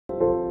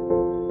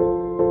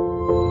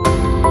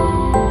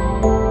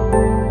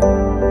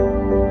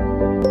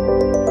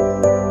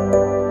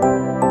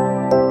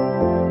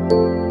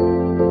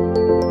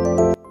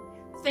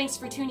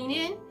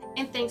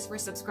for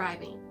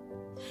subscribing.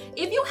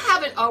 If you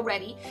haven't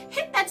already,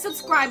 hit that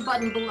subscribe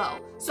button below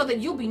so that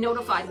you'll be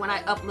notified when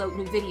I upload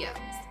new videos.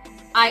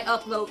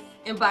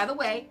 And by the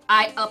way,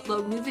 I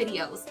upload new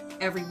videos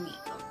every week.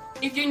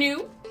 If you're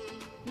new,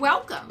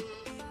 welcome.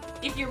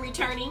 If you're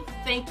returning,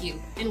 thank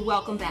you and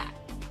welcome back.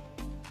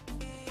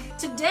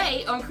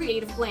 Today on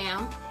Creative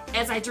Glam,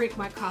 as I drink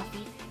my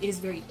coffee, it is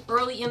very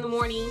early in the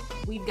morning.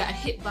 We've got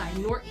hit by a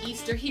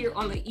nor'easter here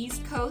on the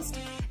East Coast,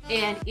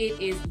 and it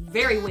is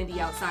very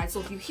windy outside. So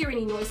if you hear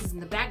any noises in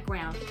the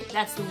background,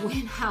 that's the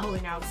wind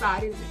howling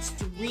outside. It is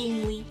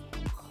extremely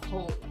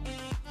cold.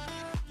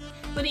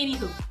 But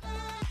anywho,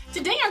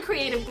 today on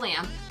Creative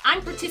Glam,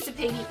 I'm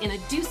participating in a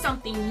Do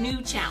Something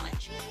New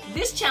challenge.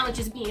 This challenge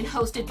is being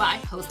hosted by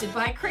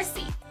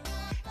Hostedbykrssie.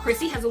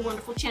 Chrissy has a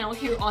wonderful channel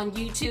here on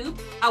YouTube.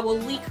 I will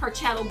link her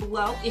channel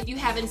below. If you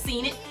haven't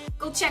seen it,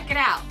 go check it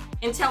out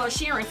and tell her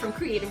Sharon from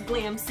Creative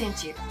Glam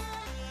sent you.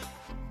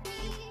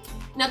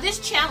 Now this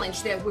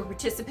challenge that we're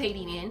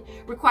participating in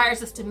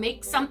requires us to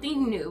make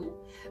something new,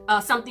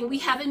 something we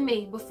haven't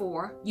made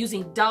before,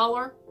 using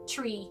Dollar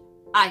Tree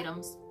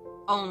items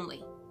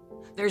only.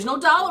 There's no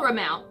dollar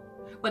amount,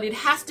 but it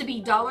has to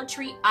be Dollar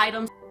Tree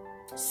items.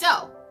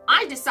 So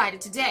I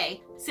decided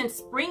today, since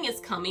spring is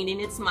coming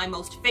and it's my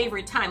most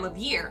favorite time of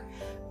year,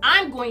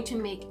 I'm going to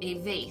make a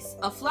vase,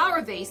 a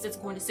flower vase that's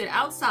going to sit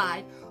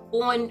outside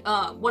on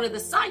one of the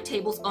side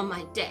tables on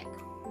my deck.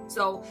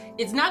 So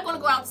it's not going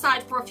to go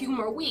outside for a few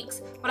more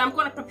weeks, but I'm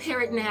going to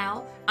prepare it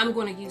now. I'm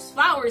going to use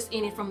flowers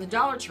in it from the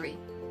Dollar Tree.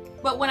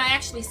 But when I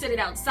actually set it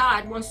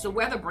outside, once the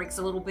weather breaks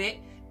a little bit,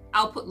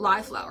 I'll put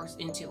live flowers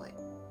into it.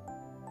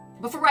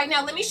 But for right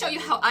now, let me show you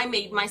how I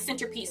made my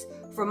centerpiece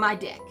for my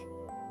deck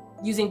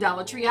using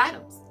Dollar Tree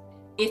items.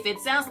 If it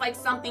sounds like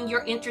something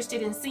you're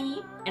interested in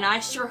seeing, and I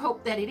sure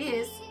hope that it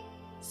is,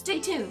 stay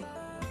tuned.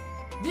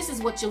 This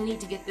is what you'll need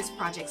to get this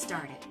project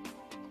started.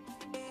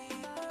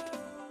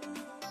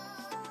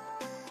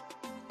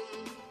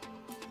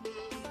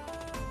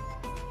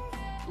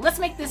 Let's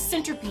make this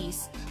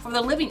centerpiece for the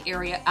living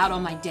area out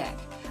on my deck.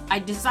 I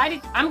decided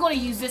I'm going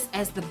to use this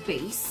as the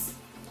base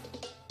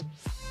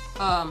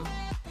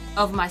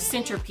of my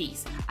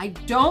centerpiece. I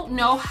don't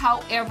know,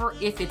 however,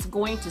 if it's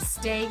going to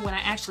stay when I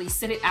actually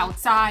set it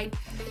outside,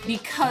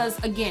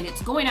 because again,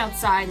 it's going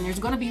outside and there's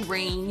going to be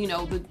rain. You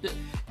know, the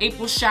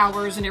April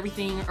showers and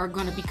everything are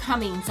going to be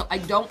coming, so I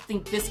don't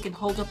think this can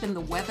hold up in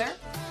the weather,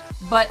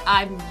 but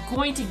I'm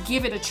going to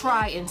give it a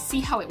try and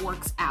see how it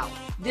works out.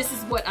 This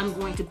is what I'm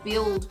going to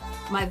build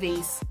my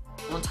vase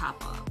on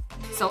top of.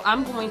 So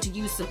I'm going to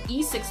use some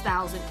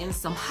E6000 and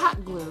some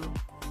hot glue.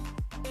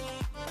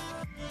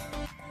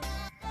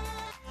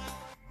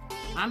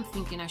 I'm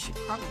thinking I should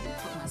probably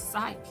put my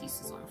side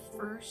pieces on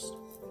first.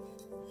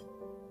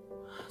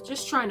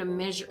 Just trying to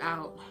measure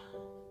out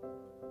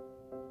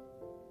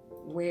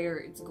where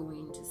it's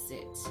going to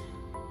sit.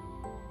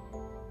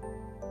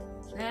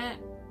 That.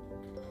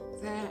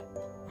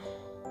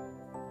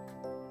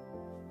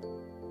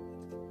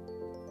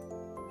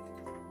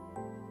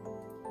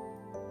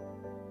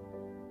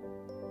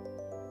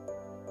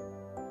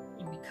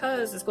 And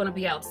because it's going to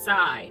be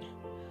outside,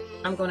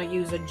 I'm going to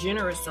use a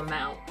generous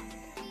amount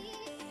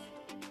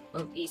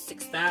of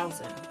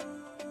E6000.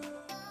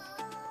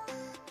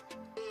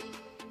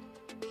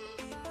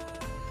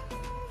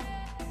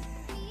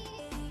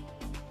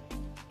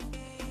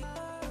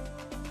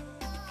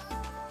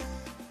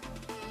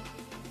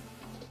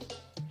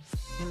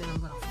 And then I'm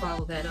going to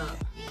follow that up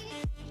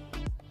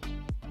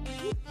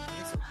with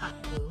some hot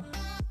glue.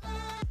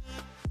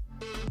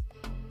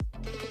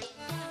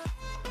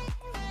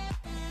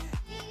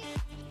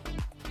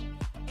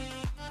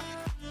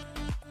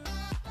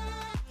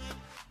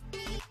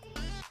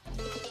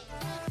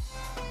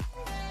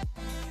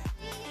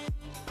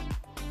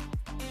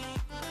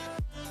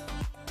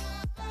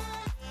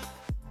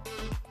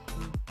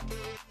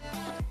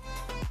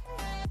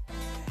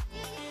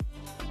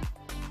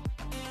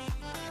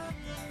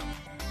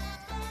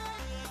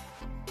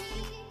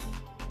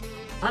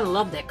 I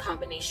love that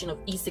combination of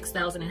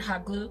E6000 and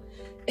hot glue.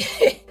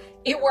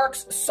 It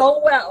works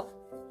so well.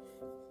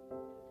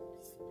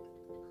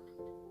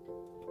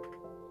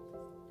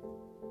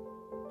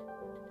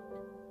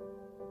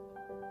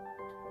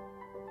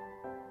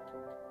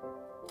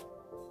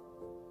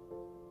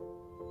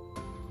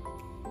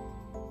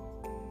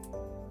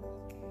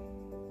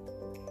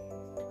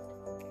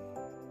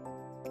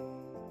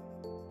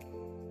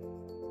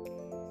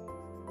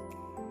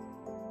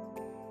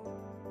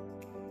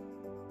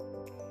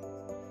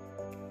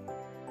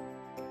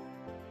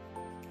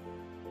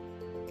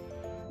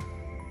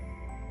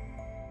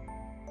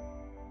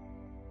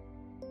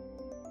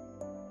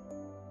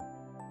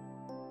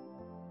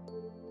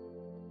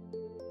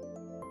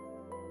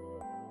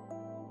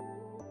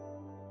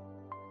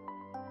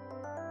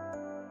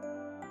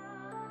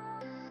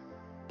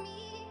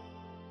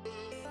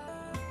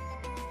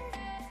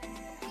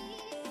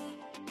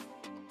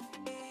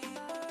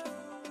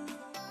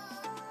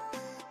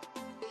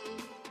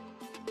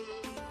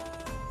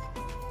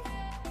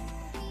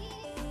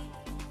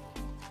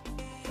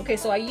 Okay,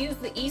 so I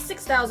used the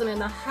E6000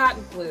 and the hot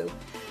glue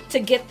to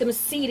get them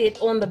seated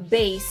on the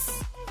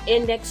base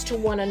and next to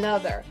one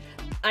another.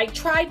 I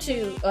tried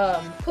to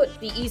put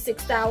the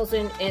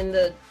E6000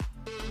 and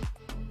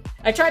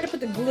I tried to put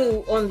the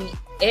glue on the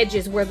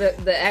edges where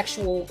the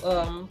actual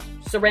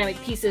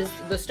ceramic pieces,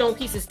 the stone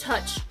pieces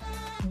touch,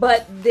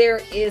 but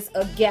there is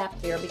a gap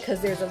there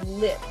because there's a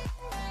lip.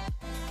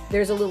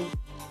 There's a little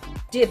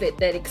divot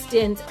that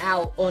extends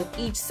out on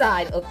each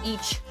side of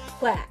each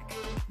plaque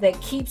that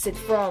keeps it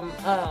from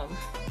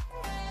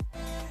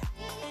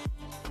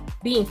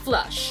being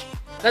flush.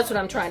 That's what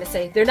I'm trying to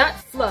say. They're not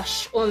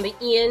flush on the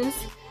ends,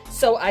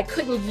 so I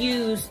couldn't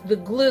use the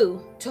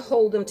glue to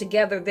hold them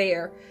together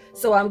there.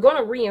 So I'm going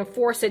to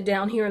reinforce it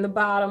down here in the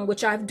bottom,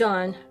 which I've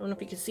done. I don't know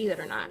if you can see that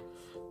or not.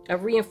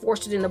 I've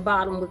reinforced it in the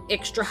bottom with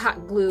extra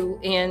hot glue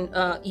and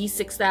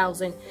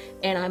E6000,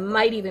 and I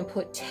might even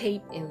put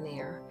tape in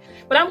there.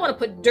 But I want to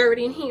put dirt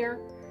in here,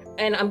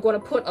 and I'm going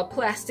to put a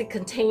plastic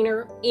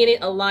container in it,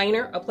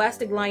 a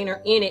plastic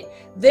liner in it.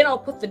 Then I'll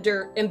put the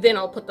dirt, and then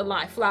I'll put the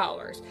live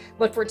flowers.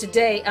 But for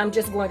today, I'm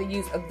just going to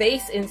use a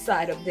vase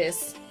inside of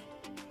this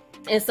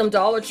and some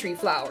Dollar Tree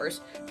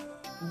flowers.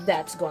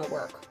 That's going to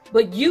work.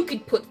 But you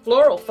could put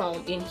floral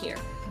foam in here.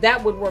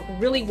 That would work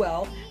really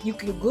well. You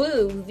can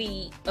glue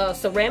the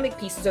ceramic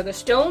pieces or the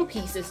stone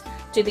pieces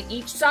to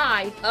each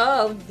side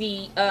of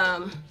the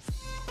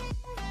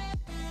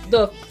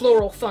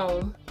floral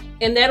foam,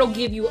 and that'll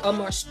give you a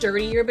more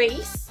sturdier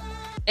base.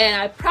 And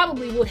I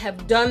probably would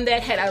have done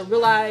that had I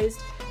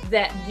realized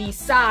that the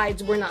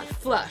sides were not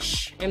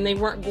flush and they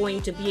weren't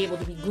going to be able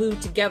to be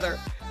glued together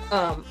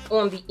on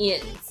the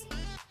ends.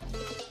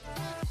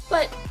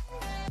 But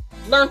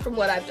learn from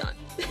what I've done.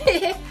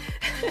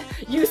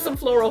 Use some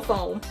floral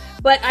foam,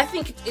 but I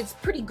think it's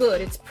pretty good.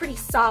 It's pretty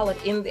solid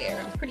in there.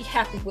 I'm pretty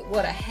happy with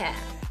what I have.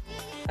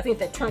 I think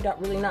that turned out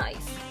really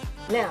nice.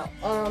 Now,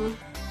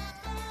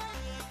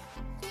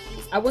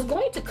 I was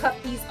going to cut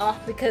these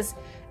off because,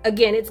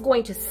 again, it's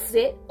going to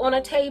sit on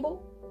a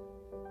table,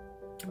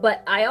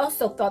 but I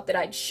also thought that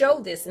I'd show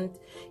this, and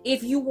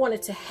if you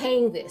wanted to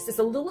hang this, it's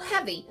a little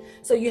heavy,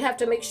 so you have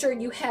to make sure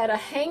you had a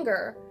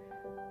hanger.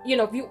 You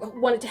know, if you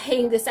wanted to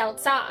hang this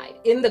outside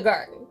in the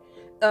garden,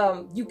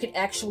 you could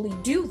actually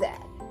do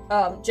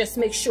that. Just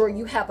make sure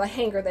you have a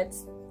hanger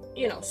that's,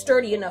 you know,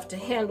 sturdy enough to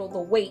handle the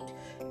weight,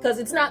 because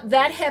it's not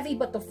that heavy,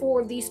 but the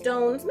 4 of these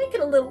stones make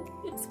it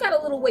it's got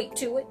a little weight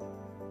to it.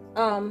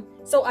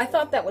 So I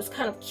thought that was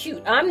kind of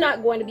cute. I'm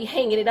not going to be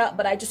hanging it up,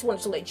 but I just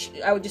wanted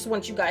to I just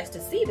want you guys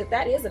to see that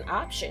that is an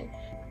option.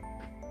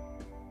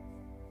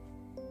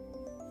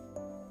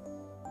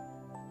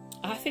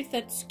 I think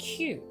that's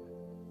cute.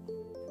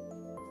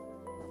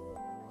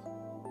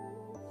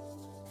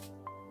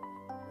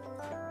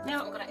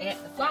 Now I'm going to add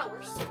the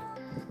flowers.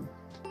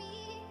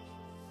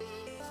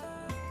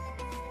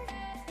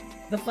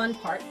 The fun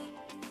part.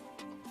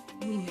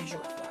 Let me measure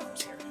my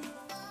flowers here.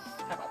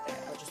 How about that?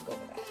 I'll just go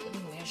with that. Let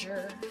me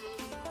measure.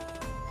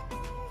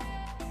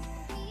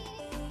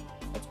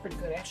 That's pretty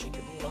good. Actually, it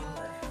could be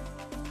longer.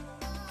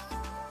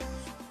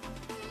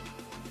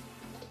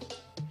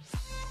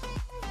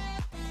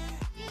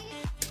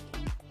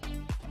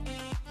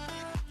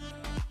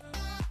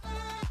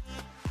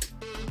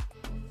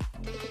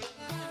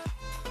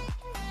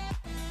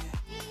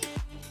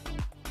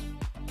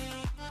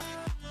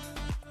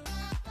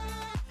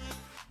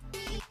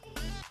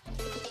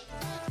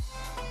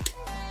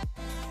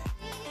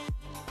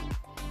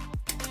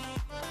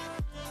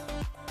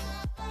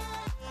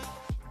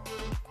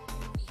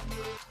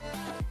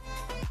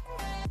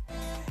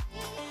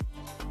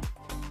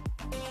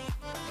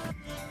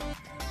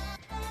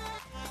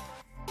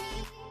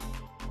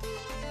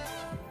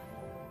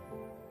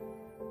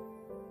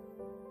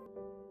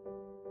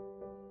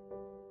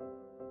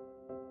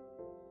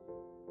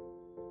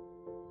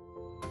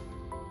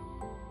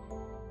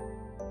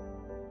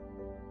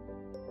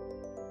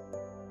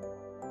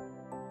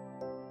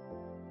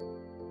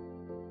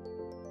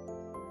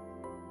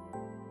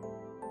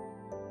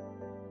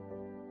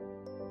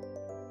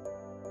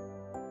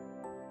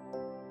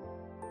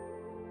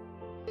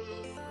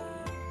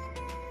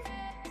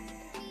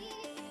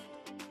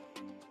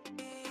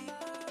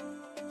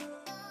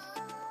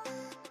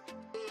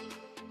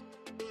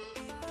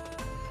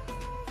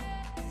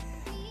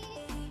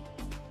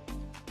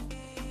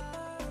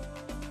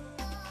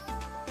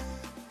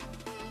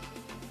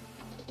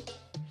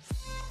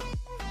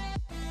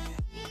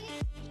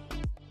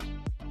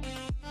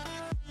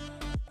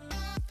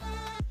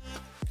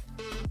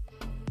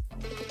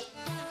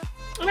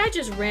 And I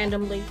just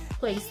randomly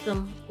place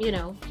them, you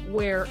know,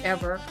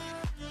 wherever.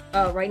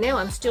 Right now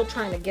I'm still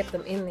trying to get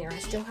them in there. I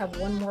still have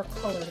one more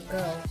color to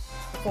go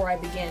before I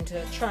begin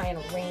to try and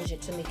arrange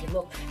it to make it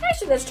look.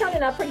 Actually, that's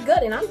turning out pretty good,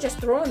 and I'm just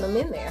throwing them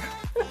in there.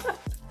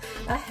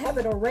 I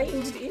haven't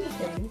arranged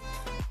anything.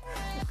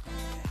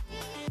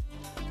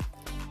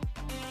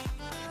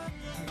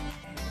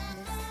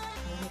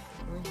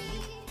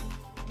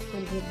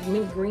 Get as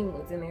many green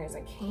ones in there as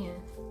I can.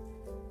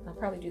 I'll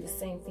probably do the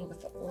same thing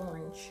with the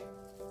orange.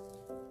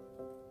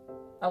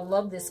 I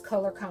love this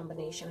color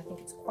combination. I think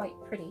it's quite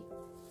pretty.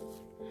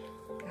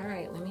 All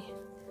right, let me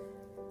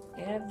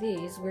Add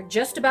these. We're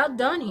just about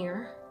done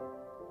here.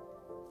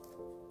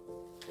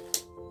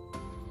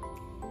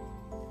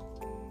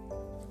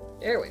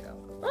 There we go.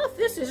 Oh,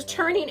 this is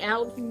turning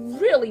out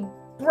really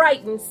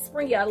bright and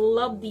springy. I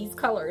love these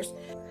colors.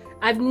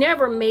 I've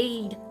never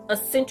made a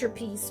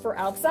centerpiece for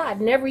outside.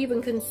 Never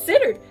even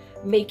considered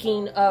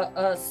making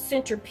a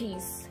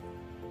centerpiece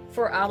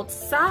for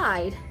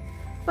outside.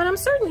 But I'm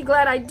certainly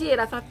glad I did.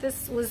 I thought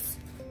this was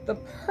the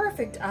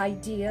perfect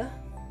idea.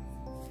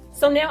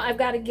 So now I've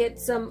got to get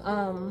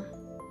some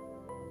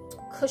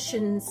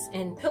cushions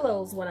and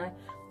pillows. When I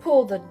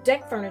pull the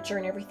deck furniture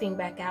and everything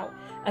back out,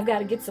 I've got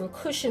to get some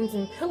cushions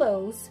and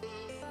pillows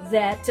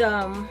that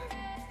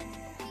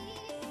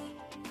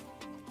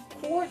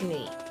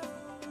coordinate.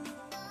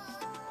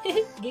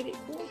 Get it?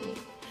 Coordinate.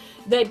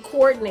 That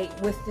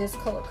coordinate with this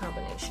color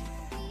combination.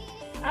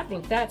 I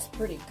think that's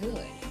pretty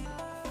good.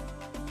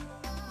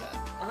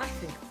 I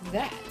think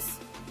that's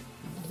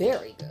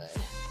very good.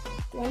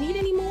 Do I need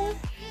any more?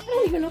 I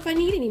don't even know if I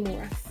need any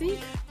more. I think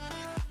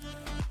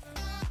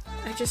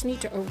I just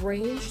need to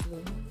arrange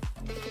them.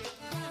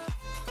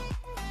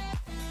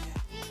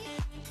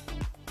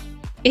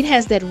 It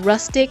has that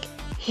rustic,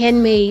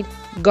 handmade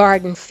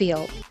garden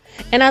feel.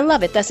 And I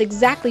love it. That's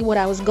exactly what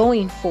I was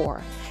going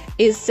for.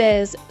 It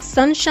says,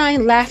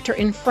 sunshine, laughter,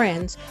 and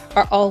friends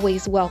are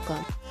always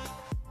welcome.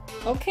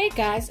 Okay,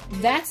 guys,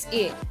 that's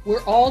it.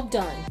 We're all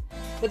done.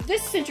 But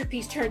this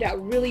centerpiece turned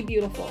out really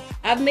beautiful.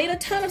 I've made a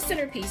ton of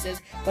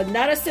centerpieces, but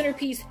not a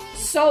centerpiece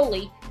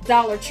solely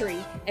Dollar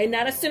Tree, and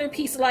not a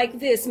centerpiece like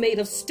this made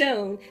of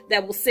stone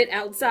that will sit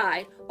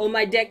outside on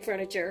my deck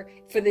furniture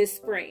for this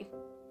spring.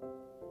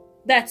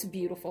 That's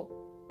beautiful.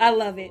 I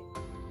love it.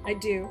 I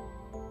do.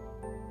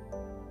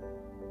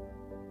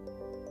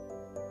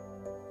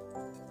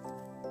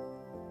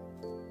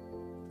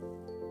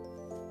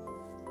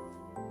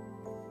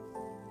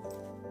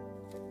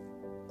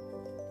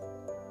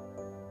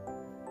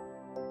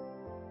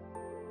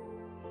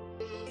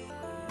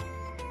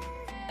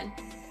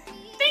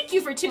 Thank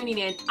you for tuning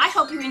in. I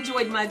hope you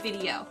enjoyed my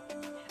video.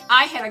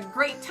 I had a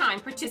great time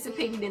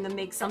participating in the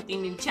Make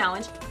Something New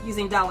challenge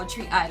using Dollar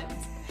Tree items.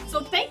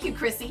 So thank you,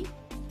 Chrissy.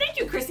 Thank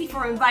you, Chrissy,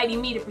 for inviting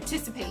me to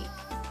participate.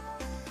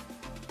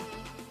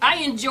 I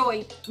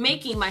enjoyed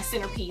making my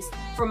centerpiece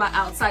for my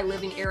outside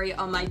living area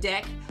on my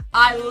deck.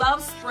 I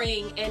love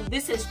spring, and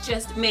this has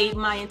just made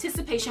my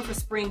anticipation for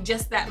spring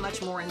just that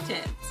much more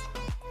intense.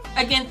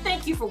 Again,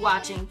 thank you for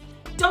watching.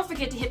 Don't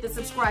forget to hit the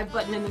subscribe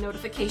button and the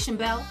notification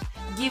bell.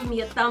 Give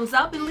me a thumbs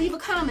up and leave a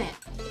comment.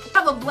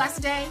 Have a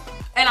blessed day,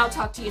 and I'll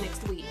talk to you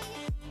next week.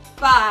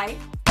 Bye.